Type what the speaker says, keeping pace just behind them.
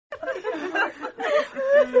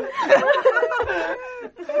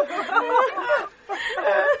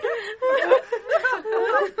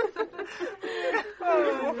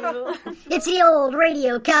It's the Old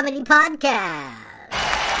Radio Comedy Podcast.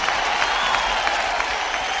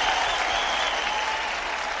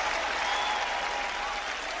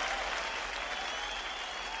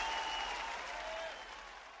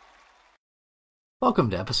 Welcome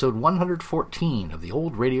to episode 114 of the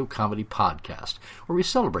Old Radio Comedy Podcast, where we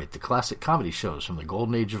celebrate the classic comedy shows from the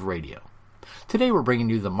golden age of radio. Today we're bringing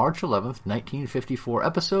you the March 11th, 1954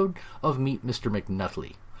 episode of Meet Mr.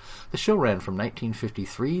 McNutley. The show ran from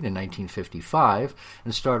 1953 to 1955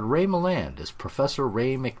 and starred Ray Milland as Professor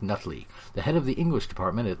Ray McNutley, the head of the English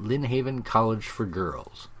department at Lynn Haven College for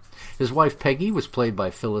Girls. His wife Peggy was played by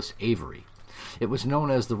Phyllis Avery. It was known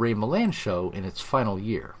as the Ray Milland Show in its final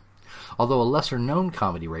year. Although a lesser-known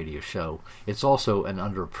comedy radio show, it's also an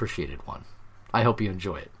underappreciated one. I hope you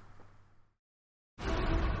enjoy it.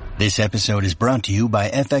 This episode is brought to you by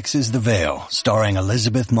FX's The Veil, starring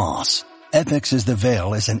Elizabeth Moss. FX's The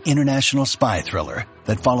Veil is an international spy thriller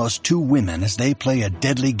that follows two women as they play a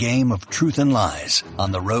deadly game of truth and lies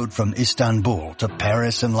on the road from Istanbul to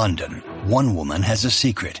Paris and London. One woman has a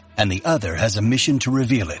secret, and the other has a mission to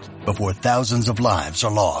reveal it before thousands of lives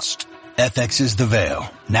are lost. FX's The Veil,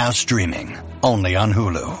 now streaming, only on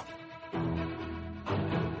Hulu.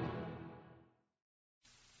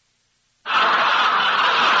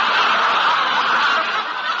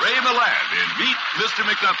 Ray Milland in Meet Mr.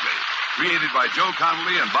 McNutley, created by Joe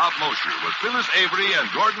Connolly and Bob Mosher, with Phyllis Avery and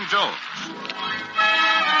Gordon Jones.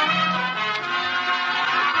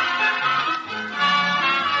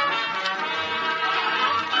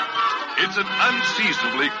 It's an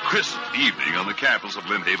unseasonably crisp evening on the campus of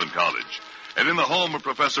Lynn Haven College, and in the home of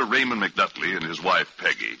Professor Raymond McNutley and his wife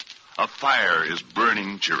Peggy, a fire is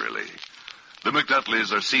burning cheerily. The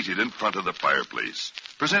McNutleys are seated in front of the fireplace,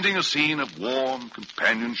 presenting a scene of warm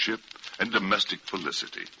companionship and domestic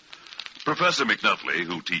felicity. Professor McNutley,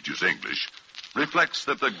 who teaches English, reflects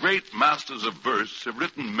that the great masters of verse have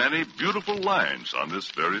written many beautiful lines on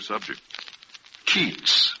this very subject.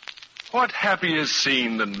 Keats. What happier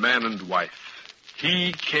scene than man and wife?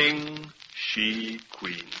 He king, she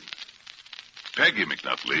queen. Peggy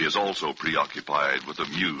McNutley is also preoccupied with the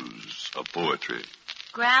muse of poetry.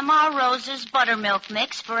 Grandma Rose's buttermilk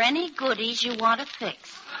mix for any goodies you want to fix.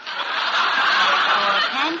 For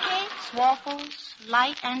pancakes, waffles,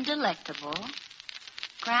 light and delectable.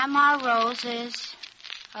 Grandma Rose's,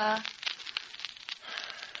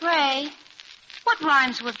 Ray, what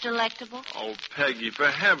rhymes with delectable? Oh, Peggy, for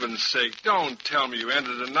heaven's sake, don't tell me you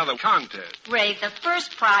entered another contest. Ray, the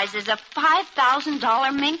first prize is a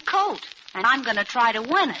 $5,000 mink coat, and I'm going to try to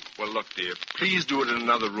win it. Well, look, dear, please do it in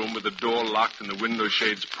another room with the door locked and the window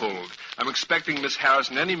shades pulled. I'm expecting Miss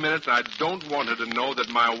Harrison any minute, and I don't want her to know that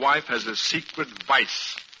my wife has a secret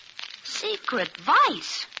vice. Secret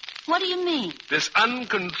vice? What do you mean? This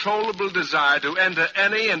uncontrollable desire to enter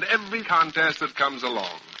any and every contest that comes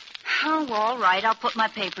along. Oh, all right. I'll put my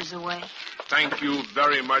papers away. Thank you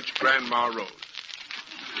very much, Grandma Rose.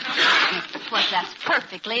 Well, that's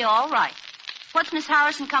perfectly all right. What's Miss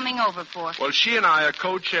Harrison coming over for? Well, she and I are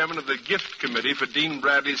co-chairman of the gift committee for Dean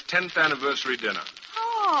Bradley's 10th anniversary dinner.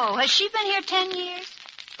 Oh, has she been here 10 years?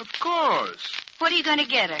 Of course. What are you going to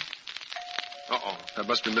get her? Uh-oh, that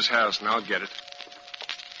must be Miss Harrison. I'll get it.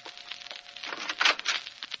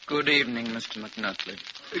 Good evening, Mr. McNutley.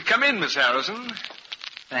 Come in, Miss Harrison.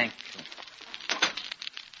 Thank you.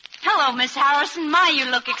 Hello, Miss Harrison. My, you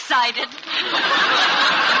look excited.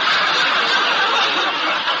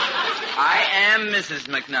 I am Mrs.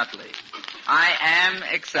 McNutley. I am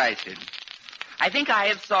excited. I think I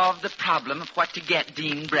have solved the problem of what to get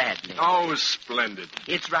Dean Bradley. Oh, splendid.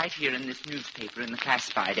 It's right here in this newspaper in the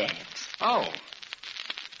classified ads. Oh.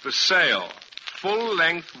 For sale.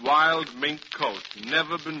 Full-length wild mink coat.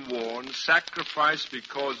 Never been worn. Sacrificed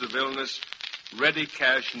because of illness. Ready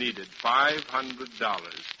cash needed.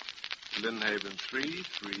 $500. Lynn Haven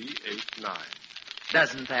 3389.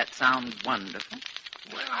 Doesn't that sound wonderful?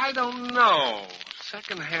 Well, I don't know.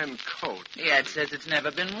 Second-hand coat. The ad says it's never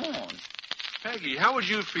been worn. Peggy, how would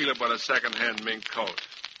you feel about a second-hand mink coat?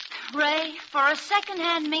 Ray, for a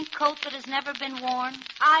second-hand mink coat that has never been worn,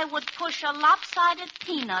 I would push a lopsided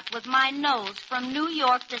peanut with my nose from New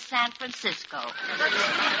York to San Francisco.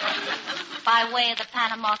 By way of the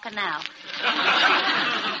Panama Canal.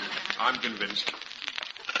 I'm convinced.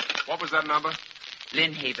 What was that number?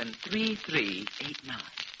 Lynn Haven 3389.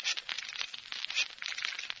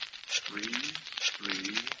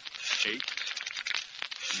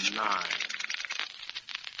 3389.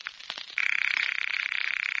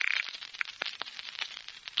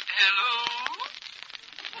 Hello?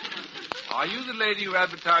 Are you the lady who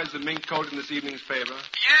advertised the mink coat in this evening's paper?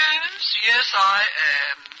 Yes, I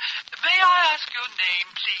am. May I ask your name,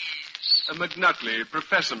 please? McNutley,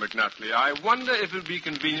 Professor McNutley, I wonder if it would be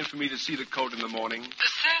convenient for me to see the coat in the morning.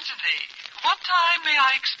 Certainly. What time may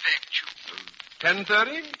I expect you?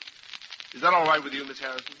 10:30? Is that all right with you, Miss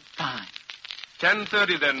Harrison? Fine.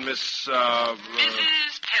 10:30 then, Miss, Mrs.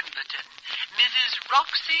 Pemberton. Mrs.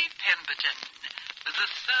 Roxy Pemberton. The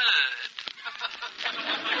third.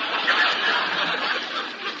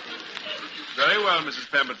 Very well, Mrs.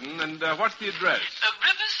 Pemberton. And what's the address?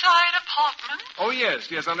 Riverside Apartment. Oh, yes,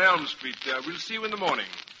 on Elm Street. We'll see you in the morning.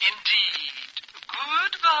 Indeed.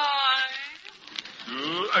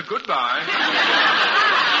 Goodbye. Goodbye.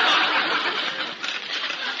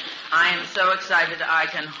 I am so excited I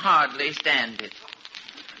can hardly stand it.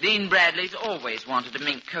 Dean Bradley's always wanted a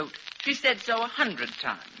mink coat. She said so 100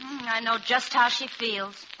 times. I know just how she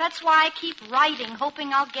feels. That's why I keep writing,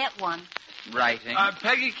 hoping I'll get one. Writing?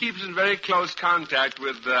 Peggy keeps in very close contact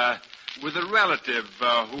with a relative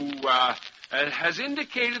who has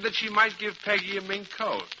indicated that she might give Peggy a mink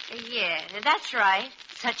coat. Yeah, that's right.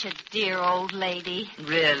 Such a dear old lady.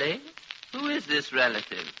 Really? Who is this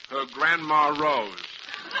relative? Her Grandma Rose.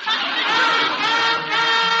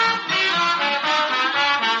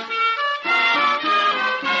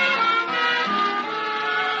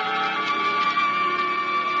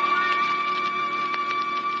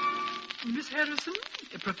 Miss Harrison,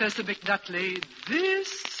 Professor McNutley,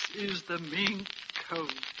 this is the mink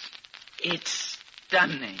coat. It's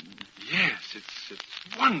stunning. Yes,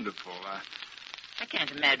 it's wonderful. I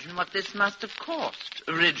can't imagine what this must have cost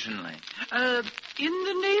originally. In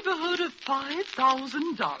the neighborhood of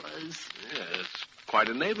 $5,000. Yes, quite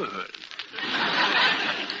a neighborhood.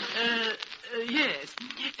 Yes.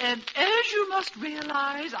 And as you must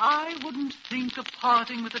realize, I wouldn't think of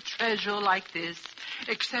parting with a treasure like this,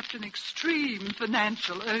 except in extreme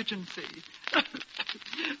financial urgency.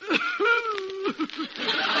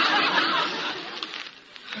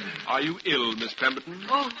 Are you ill, Miss Pemberton?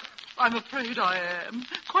 Oh, I'm afraid I am.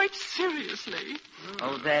 Quite seriously.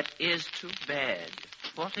 Oh, that is too bad.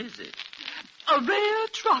 What is it? A rare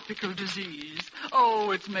tropical disease.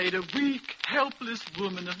 Oh, it's made a weak, helpless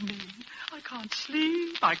woman of me. I can't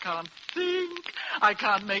sleep. I can't think. I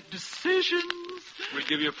can't make decisions. We'll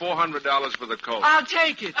give you $400 for the coat. I'll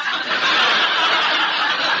take it.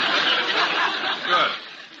 Good.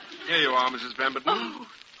 Here you are, Mrs. Pemberton. Oh,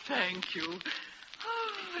 thank you.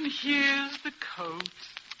 Oh, and here's the coat.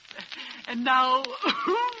 And now...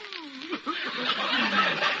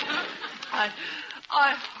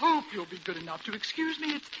 I hope you'll be good enough to excuse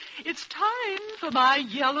me. It's time for my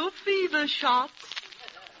yellow fever shots.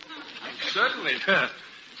 Certainly.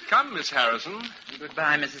 Come, Miss Harrison.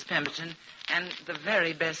 Goodbye, Mrs. Pemberton, and the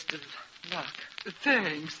very best of luck.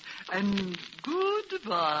 Thanks, and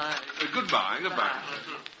goodbye. Goodbye.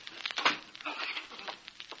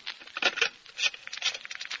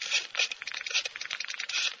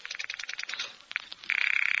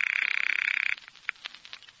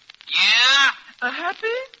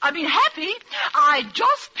 Happy? I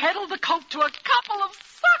just peddled the coat to a couple of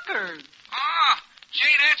suckers. Oh,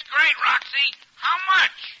 gee, that's great, Roxy. How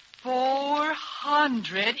much?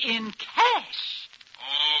 $400 in cash.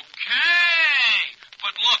 Okay.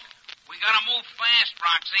 But look, we gotta move fast,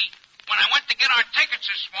 Roxy. When I went to get our tickets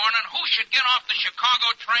this morning, who should get off the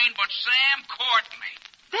Chicago train but Sam Courtney?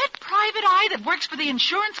 That private eye that works for the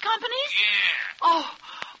insurance companies? Yeah.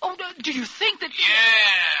 Oh, do you think that...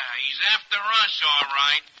 Yeah, he's after us, all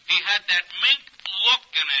right. He had that mink look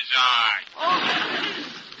in his eye. Oh,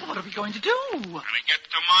 what are we going to do? We're gonna get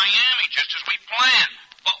to Miami just as we planned,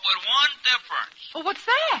 but with one difference. Oh, what's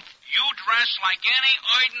that? You dress like any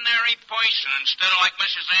ordinary person instead of like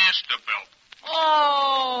Mrs. Astorbilt.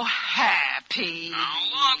 Oh, Happy. Now,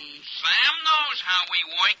 look, Sam knows how we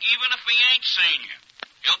work, even if he ain't seen you.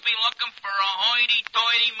 He'll be looking for a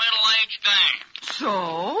hoity-toity middle-aged dame.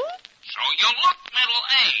 So? So you look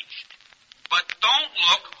middle-aged, but don't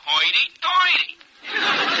look hoity-toity.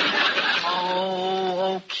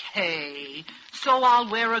 Oh, okay. So I'll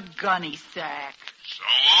wear a gunny sack.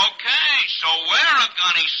 So wear a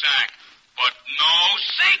gunny sack, but no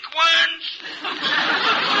sequins.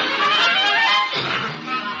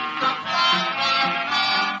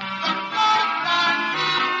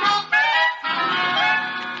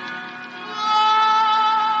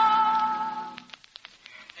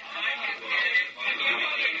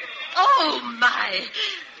 Oh, my.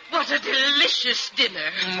 What a delicious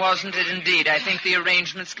dinner. Wasn't it indeed? I think the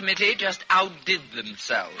arrangements committee just outdid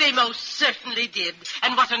themselves. They most certainly did.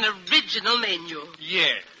 And what an original menu.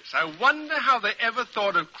 Yes. I wonder how they ever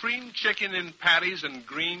thought of cream chicken in patties and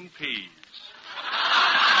green peas.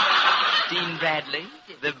 Dean Bradley,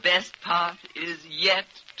 the best part is yet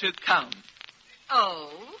to come.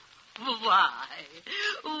 Oh? Why?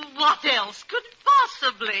 What else could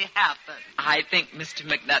possibly happen? I think Mr.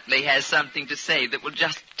 McNutley has something to say that will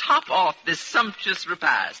just top off this sumptuous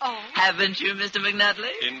repast. Oh. Haven't you, Mr.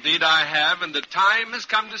 McNutley? Indeed I have, and the time has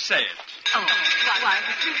come to say it. Oh, why?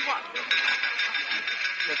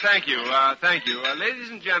 Thank you. Ladies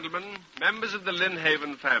and gentlemen, members of the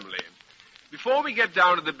Lynnhaven family, before we get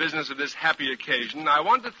down to the business of this happy occasion, I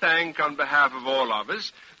want to thank, on behalf of all of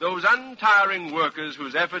us, those untiring workers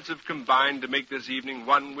whose efforts have combined to make this evening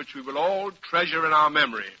one which we will all treasure in our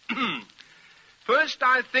memory. First,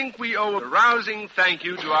 I think we owe a rousing thank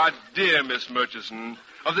you to our dear Miss Murchison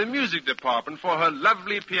of the music department for her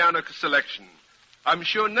lovely piano selection. I'm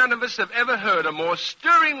sure none of us have ever heard a more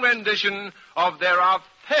stirring rendition of There Are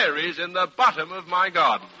Fairies in the Bottom of My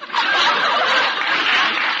Garden.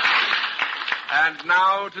 And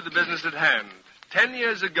now to the business at hand. 10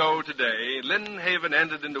 years ago today, Lynnhaven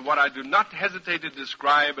entered into what I do not hesitate to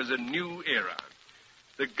describe as a new era.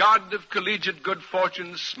 The god of collegiate good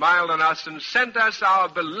fortune smiled on us and sent us our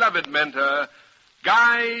beloved mentor,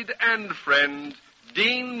 guide and friend,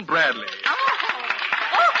 Dean Bradley.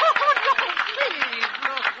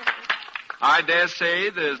 I dare say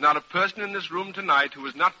there's not a person in this room tonight who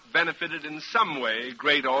has not benefited in some way,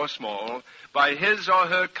 great or small, by his or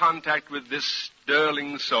her contact with this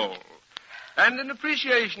sterling soul. And in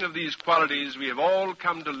appreciation of these qualities we have all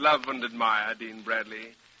come to love and admire, Dean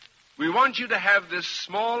Bradley, we want you to have this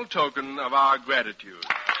small token of our gratitude.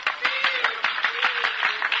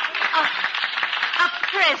 A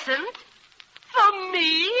present? For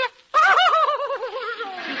me?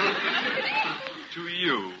 To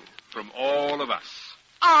you, from all of us.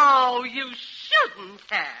 Oh, you shouldn't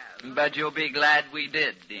have. But you'll be glad we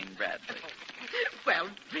did, Dean Bradley. Well,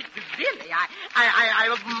 really,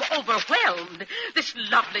 I'm overwhelmed. This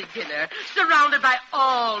lovely dinner, surrounded by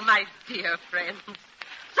all my dear friends.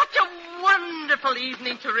 Such a wonderful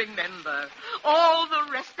evening to remember. All the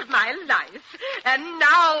rest of my life. And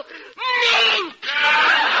now, me!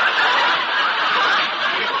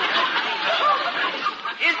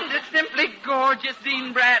 Isn't it simply gorgeous,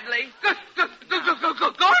 Dean Bradley?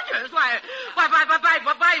 Gorgeous? Why, I've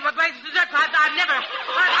never...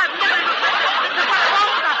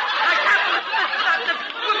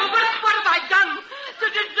 What have I done to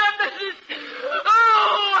deserve this?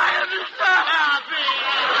 Oh, I am so happy.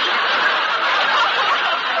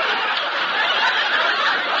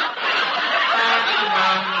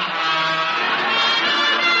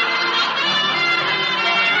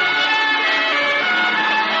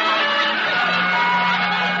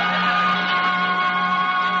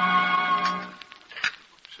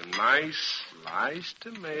 Sliced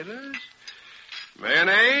tomatoes,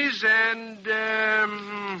 mayonnaise, and,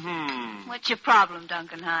 What's your problem,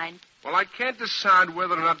 Duncan Hyde? Well, I can't decide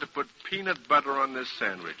whether or not to put peanut butter on this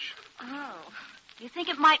sandwich. Oh. You think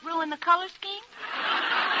it might ruin the color scheme?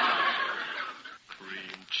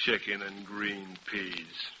 Cream chicken and green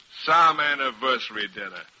peas. Some anniversary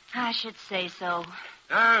dinner. I should say so.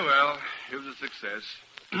 Ah, well, it was a success.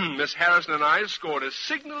 Miss Harrison and I scored a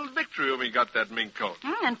signal victory when we got that mink coat.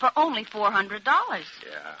 And for only $400. Yeah.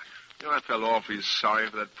 You know, I felt awfully sorry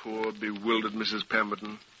for that poor, bewildered Mrs.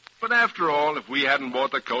 Pemberton. But after all, if we hadn't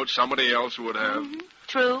bought the coat, somebody else would have. Mm-hmm.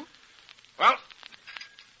 True. Well,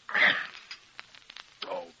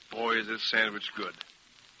 oh, boy, is this sandwich good.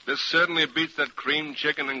 This certainly beats that cream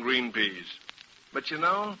chicken and green peas. But, you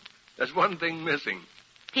know, there's one thing missing.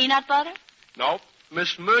 Peanut butter? Nope.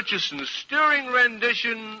 Miss Murchison's stirring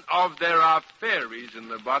rendition of There Are Fairies in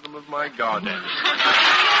the Bottom of My Garden.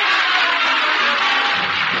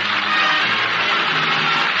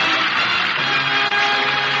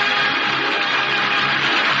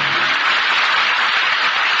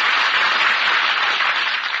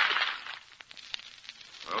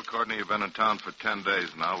 Well, Courtney, you've been in town for 10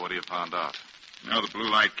 days now. What have you found out? You know the Blue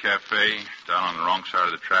Light Cafe down on the wrong side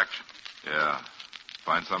of the tracks? Yeah.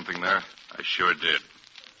 Find something there? I sure did.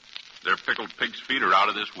 Their pickled pig's feet are out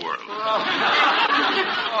of this world.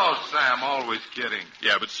 Oh, Sam, always kidding.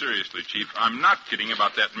 Yeah, but seriously, Chief, I'm not kidding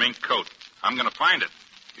about that mink coat. I'm going to find it.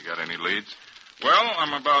 You got any leads? Well,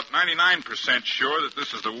 I'm about 99% sure that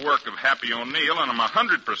this is the work of Happy O'Neill, and I'm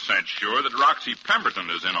 100% sure that Roxy Pemberton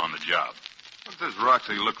is in on the job. What does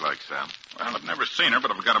Roxy look like, Sam? Well, I've never seen her,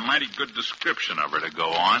 but I've got a mighty good description of her to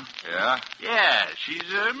go on. Yeah? Yeah,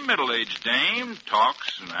 she's a middle-aged dame,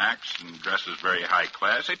 talks and acts and dresses very high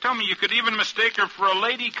class. They tell me you could even mistake her for a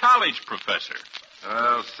lady college professor.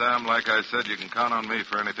 Well, Sam, like I said, you can count on me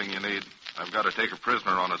for anything you need. I've got to take a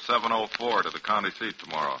prisoner on a 704 to the county seat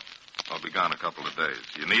tomorrow. I'll be gone a couple of days.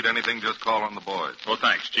 You need anything, just call on the boys. Oh,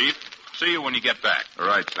 thanks, Chief. See you when you get back. All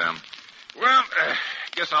right, Sam. Well,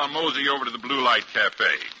 Guess I'll mosey over to the Blue Light Cafe.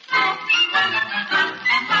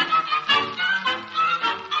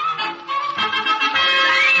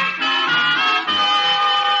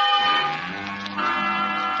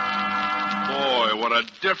 Boy, what a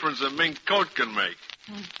difference a mink coat can make.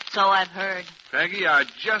 So I've heard. Peggy, I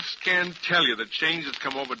just can't tell you the change that's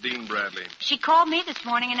come over Dean Bradley. She called me this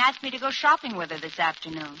morning and asked me to go shopping with her this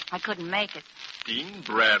afternoon. I couldn't make it. Dean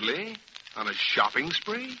Bradley? On a shopping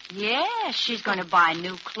spree? Yes, she's going to buy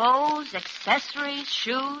new clothes, accessories,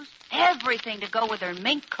 shoes, everything to go with her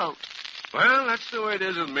mink coat. Well, that's the way it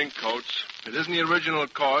is with mink coats. It isn't the original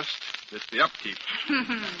cost, it's the upkeep.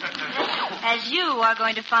 As you are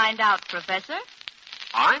going to find out, Professor.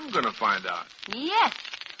 I'm going to find out. Yes,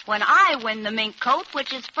 when I win the mink coat,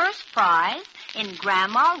 which is first prize in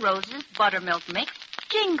Grandma Rose's Buttermilk Mix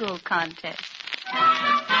Jingle Contest.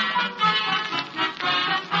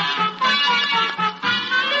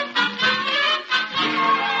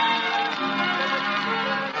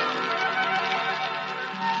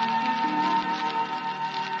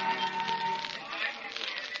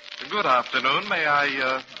 Good afternoon. May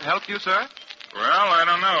I help you, sir? Well, I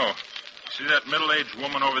don't know. See that middle-aged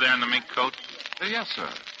woman over there in the mink coat? Yes, sir.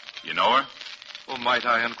 You know her? Well, might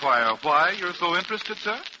I inquire why you're so interested,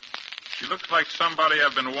 sir? She looks like somebody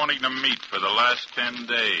I've been wanting to meet for the last 10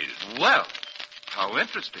 days. Well, how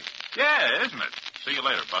interesting. Yeah, isn't it? See you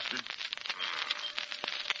later, Buster.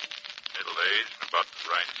 Middle-aged and about the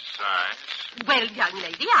right size. Well, young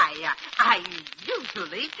lady, I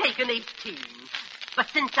usually take an 18. But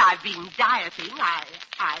since I've been dieting,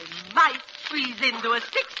 I might squeeze into a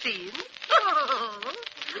 16.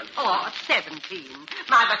 Or 17.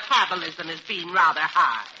 My metabolism has been rather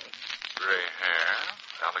high. Gray hair,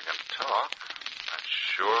 elegant talk. That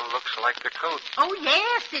sure looks like the coat. Oh,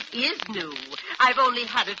 yes, it is new. I've only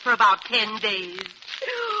had it for about 10 days.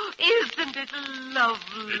 Isn't it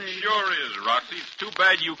lovely? It sure is, Roxy. It's too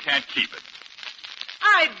bad you can't keep it.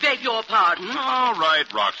 I beg your pardon. All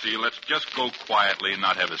right, Roxy, let's just go quietly and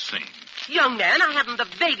not have a scene. Young man, I haven't the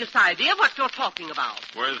vaguest idea what you're talking about.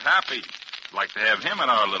 Where's Happy? I'd like to have him at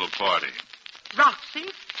our little party.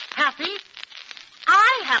 Roxy? Happy?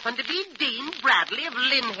 I happen to be Dean Bradley of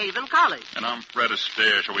Lynnhaven College. And I'm Fred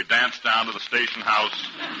Astaire. Shall we dance down to the station house?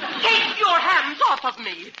 Take your hands off of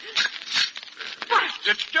me.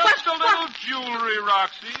 It's just a little jewelry,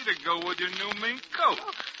 Roxy, to go with your new mink coat.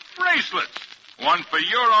 Bracelets. One for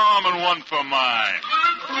your arm and one for mine.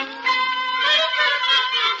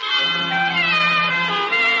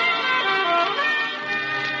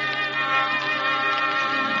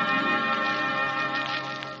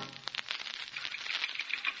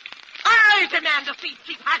 I demand a seat,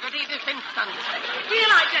 Chief Haggerty, this instant.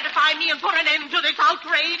 He'll identify me and put an end to this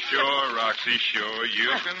outrage. Sure, Roxy, sure. You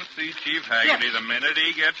can see Chief Haggerty the minute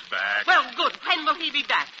he gets back. Well, good. When will he be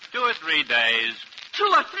back? 2 or 3 days. 2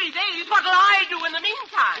 or 3 days? What'll I do in the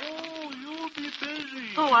meantime? Oh, you'll be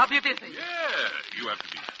busy. Oh, I'll be busy. Yeah, you have to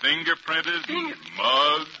be fingerprinted and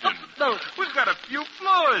mugged. And No. we've got a few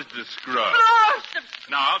floors to scrub. Floors!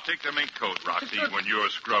 Now, I'll take the mink coat, Roxy. When you're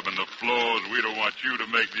scrubbing the floors, we don't want you to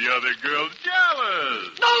make the other girls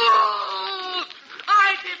jealous. No!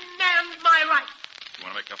 I demand my rights. You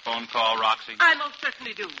want to make a phone call, Roxy? I most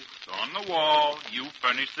certainly do. It's on the wall. You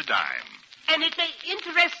furnish the dime. And it may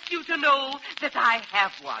interest you to know that I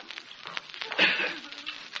have one.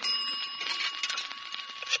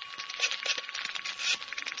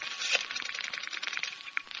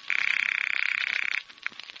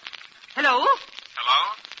 Hello? Hello?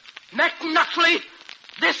 McNutley,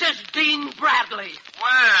 this is Dean Bradley.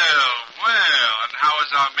 Well, and how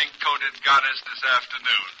is our mink-coated goddess this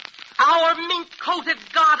afternoon? Our mink-coated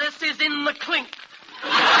goddess is in the clink.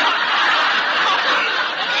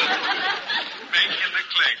 Mink in the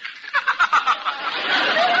clink.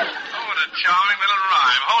 Oh, what a charming little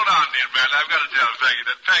rhyme. Hold on, Dean Bradley. I've got to tell Peggy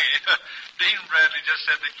that Dean Bradley just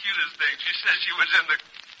said the cutest thing. She said she was in the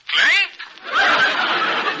clink.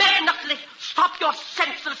 McNutley, stop your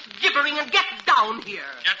senseless gibbering and get down here.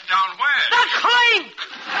 Get down where? The clink!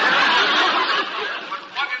 But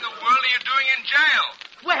what in the world are you doing in jail?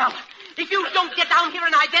 Well, if you don't get down here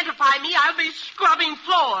and identify me, I'll be scrubbing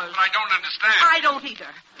floors. But I don't understand. I don't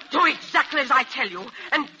either. Do exactly as I tell you,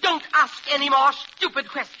 and don't ask any more stupid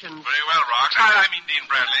questions. Very well, Rox. I mean Dean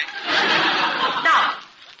Bradley. Now,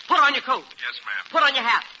 put on your coat. Yes, ma'am. Put on your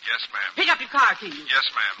hat. Yes, ma'am. Pick up your car keys. Yes,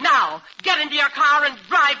 ma'am. Now, get into your car and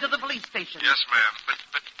drive to the police station. Yes, ma'am. But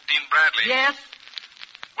Dean Bradley. Yes?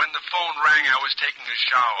 When the phone rang, I was taking a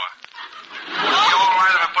shower. Would it be all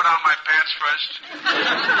right if I put on my pants first?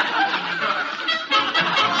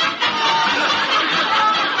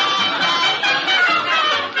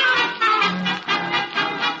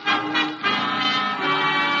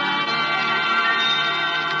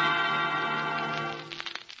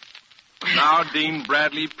 Now, Dean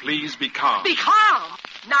Bradley, please be calm. Be calm!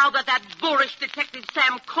 Now that boorish detective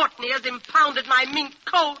Sam Courtney has impounded my mink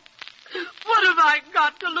coat, what have I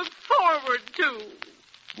got to look forward to?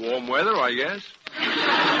 Warm weather, I guess.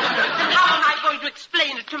 How am I going to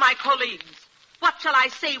explain it to my colleagues? What shall I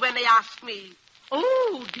say when they ask me,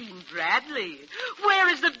 "Oh, Dean Bradley, where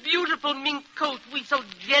is the beautiful mink coat we so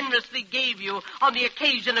generously gave you on the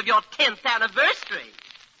occasion of your 10th anniversary?"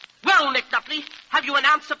 Well, McNutley, have you an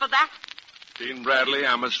answer for that? Dean Bradley,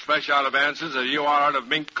 I'm as fresh out of answers as you are out of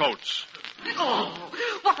mink coats. Oh,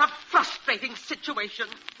 what a frustrating situation.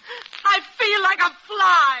 I feel like a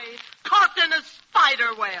fly caught in a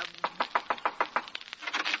spider web.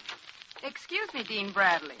 Excuse me, Dean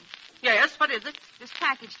Bradley. Yes, what is it? This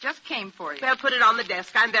package just came for you. Well, put it on the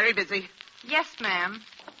desk. I'm very busy. Yes, ma'am.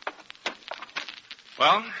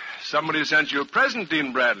 Well, somebody sent you a present,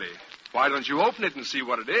 Dean Bradley. Why don't you open it and see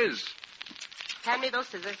what it is? Hand me those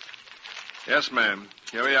scissors. Yes, ma'am.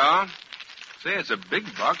 Here we are. Say, it's a big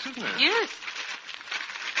box, isn't it? Yes.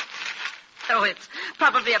 Oh, it's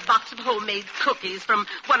probably a box of homemade cookies from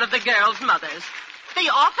one of the girls' mothers. They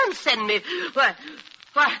often send me... Why,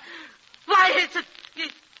 it's a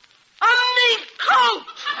mink coat!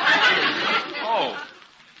 Oh.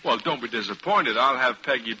 Well, don't be disappointed. I'll have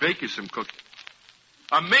Peggy bake you some cookies.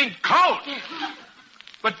 A mink coat?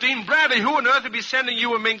 But, Dean Bradley, who on earth would be sending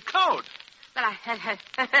you a mink coat? Well, I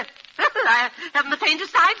haven't the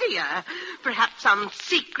faintest idea. Perhaps some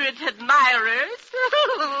secret admirers.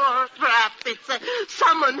 Or perhaps it's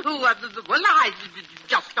someone who... well, I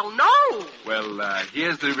just don't know. Well,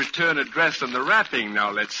 here's the return address on the wrapping.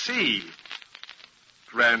 Now, let's see.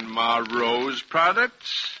 Grandma Rose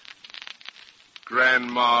Products.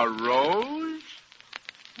 Grandma Rose?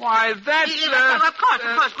 Why, that's... of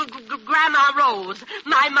course. Grandma Rose,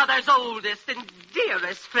 my mother's oldest and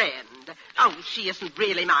dearest friend. Oh, she isn't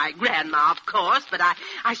really my grandma, of course, but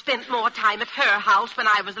I spent more time at her house when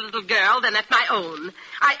I was a little girl than at my own.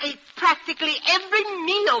 I ate practically every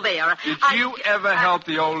meal there. Did you ever help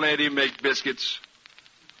the old lady make biscuits?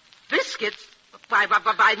 Biscuits? Why,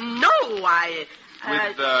 no,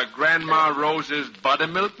 With Grandma Rose's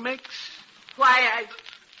buttermilk mix? Why,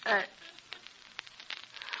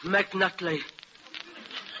 McNutley.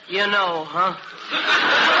 You know, huh?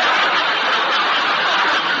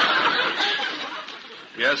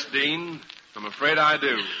 Yes, Dean. I'm afraid I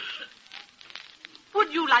do.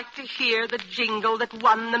 Would you like to hear the jingle that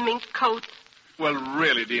won the mink coat? Well,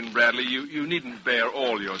 really, Dean Bradley, you needn't bear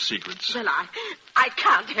all your secrets. Well, I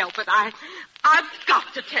can't help it. I've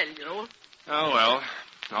got to tell you. Oh, well.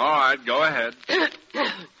 All right, go ahead.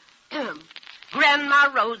 Grandma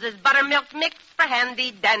Rose's buttermilk mix for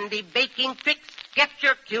handy-dandy baking tricks. Get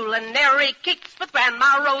your culinary kicks with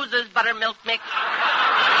Grandma Rose's buttermilk mix.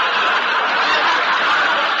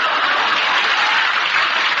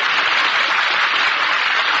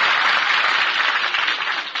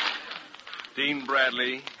 Dean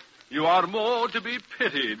Bradley, you are more to be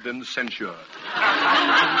pitied than censured.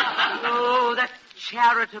 Oh, that's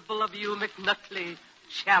charitable of you, McNutley.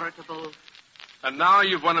 Charitable. And now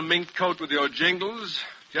you've won a mink coat with your jingles.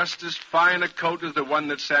 Just as fine a coat as the one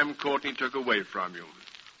that Sam Courtney took away from you.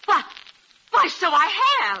 What? Why, so I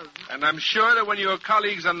have. And I'm sure that when your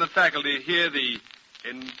colleagues on the faculty hear the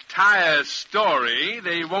entire story,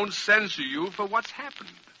 they won't censure you for what's happened.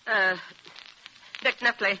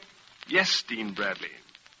 McNutley. Yes, Dean Bradley.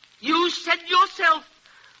 You said yourself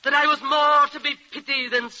that I was more to be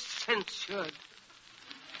pitied than censured.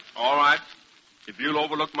 All right. If you'll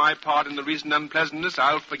overlook my part in the recent unpleasantness,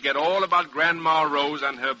 I'll forget all about Grandma Rose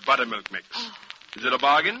and her buttermilk mix. Oh. Is it a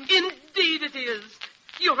bargain? Indeed it is.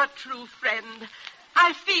 You're a true friend.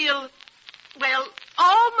 I feel, well,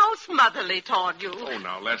 almost motherly toward you. Oh,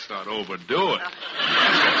 now, let's not overdo it.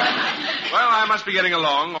 Well, I must be getting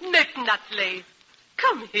along. McNutley,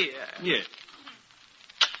 come here. Yes.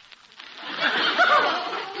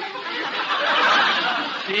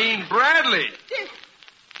 Dean Bradley.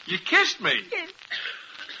 You kissed me. Yes.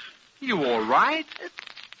 You all right?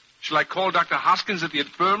 Shall I call Dr. Hoskins at the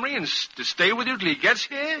infirmary and to stay with you till he gets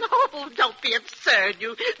here? Oh, don't be absurd,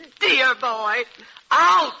 you dear boy.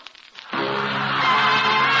 Out!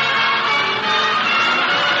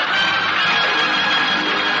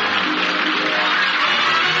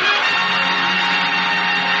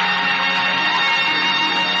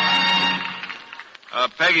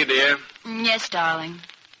 Peggy, dear. Yes, darling.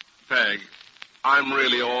 Peg, I'm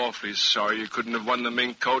really awfully sorry you couldn't have won the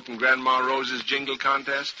mink coat in Grandma Rose's jingle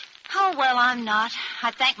contest. Oh, well, I'm not.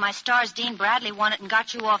 I thank my stars Dean Bradley won it and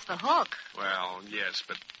got you off the hook. Well, yes,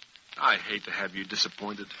 but I hate to have you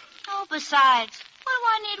disappointed. Oh, besides, what do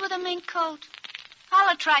I need with a mink coat?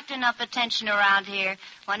 I'll attract enough attention around here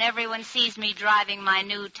when everyone sees me driving my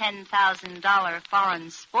new $10,000 foreign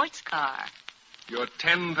sports car. Your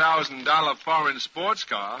 $10,000 foreign sports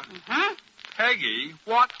car? Mm-hmm. Peggy,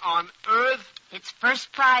 what on earth? It's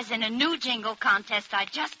first prize in a new jingle contest I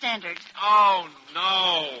just entered. Oh,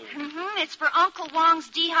 no. Mm-hmm. It's for Uncle Wong's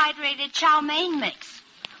dehydrated chow mein mix.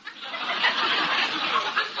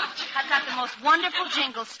 I've got the most wonderful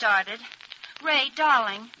jingle started. Ray,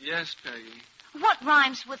 darling. Yes, Peggy. What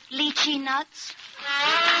rhymes with lychee nuts?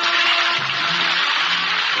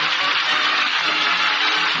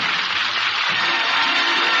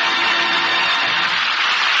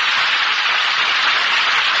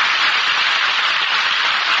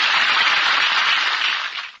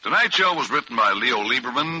 Tonight's show was written by Leo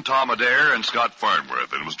Lieberman, Tom Adair, and Scott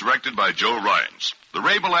Farnworth, and was directed by Joe Rhines. The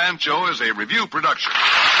Ray Milland Show is a review production.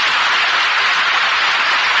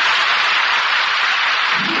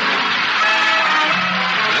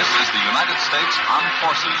 This is the United States Armed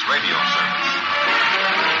Forces Radio Service.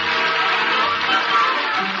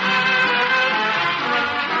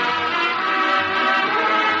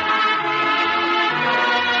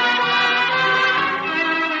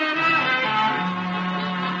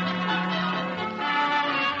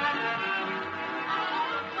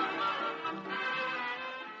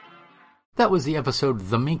 That was the episode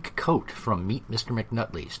The Mink Coat from Meet Mr.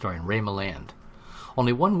 McNutley, starring Ray Milland.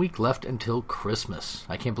 Only 1 week left until Christmas.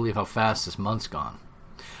 I can't believe how fast this month's gone.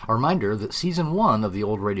 A reminder that Season 1 of the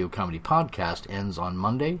Old Radio Comedy Podcast ends on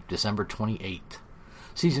Monday, December 28th.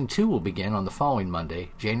 Season 2 will begin on the following Monday,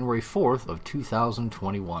 January 4th of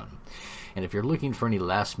 2021. And if you're looking for any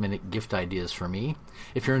last-minute gift ideas for me,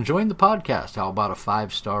 if you're enjoying the podcast, how about a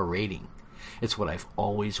 5-star rating? It's what I've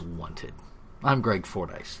always wanted. I'm Greg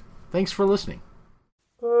Fordyce. Thanks for listening.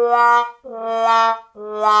 I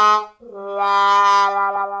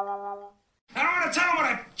want to tell him what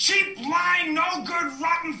a cheap, lying, no-good,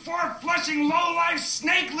 rotten, four-flushing, low-life,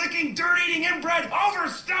 snake-licking, dirt-eating, inbred,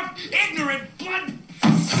 overstuffed, ignorant,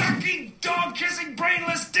 blood-sucking, dog-kissing,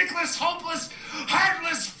 brainless, dickless, hopeless,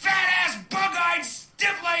 heartless, fat-ass, bug-eyed,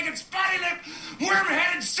 stiff-legged, spotty-lipped,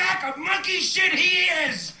 worm-headed sack of monkey shit he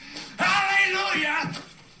is. Hallelujah!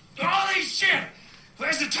 Holy shit!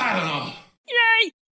 Where's the Tylenol? Yay!